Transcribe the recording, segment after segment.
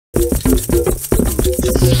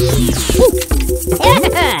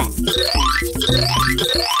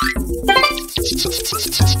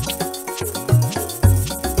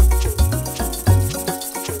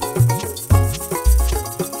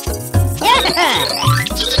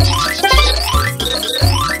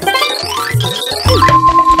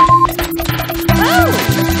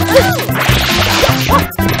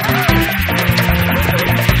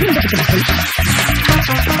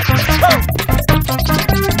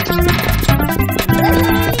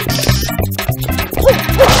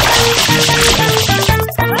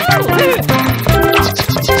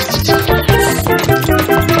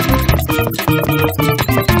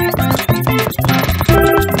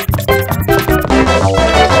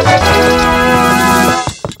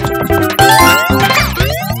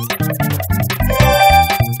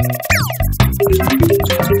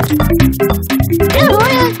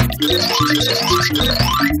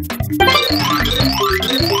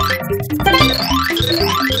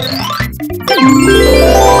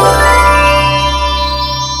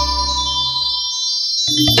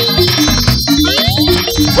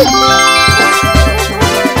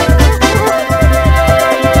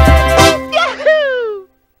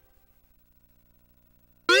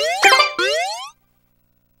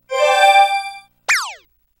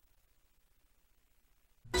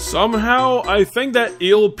Somehow, I think that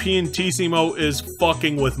Il Piantissimo is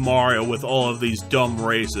fucking with Mario with all of these dumb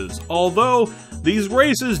races. Although, these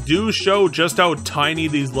races do show just how tiny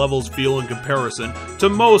these levels feel in comparison to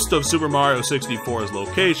most of Super Mario 64's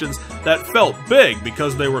locations that felt big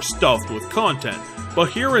because they were stuffed with content.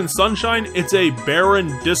 But here in Sunshine, it's a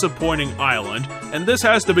barren, disappointing island, and this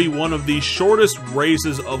has to be one of the shortest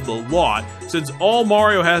races of the lot, since all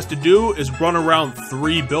Mario has to do is run around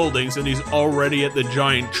 3 buildings and he's already at the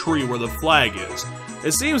giant tree where the flag is.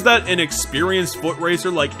 It seems that an experienced foot racer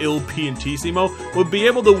like Il Piantissimo would be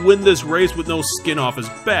able to win this race with no skin off his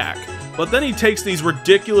back, but then he takes these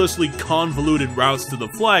ridiculously convoluted routes to the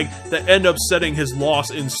flag that end up setting his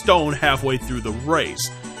loss in stone halfway through the race.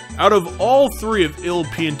 Out of all 3 of Il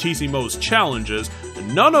Piantissimo's challenges,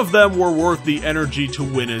 none of them were worth the energy to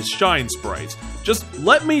win as Shine Sprites. Just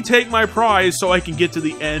let me take my prize so I can get to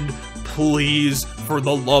the end, please, for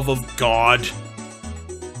the love of God.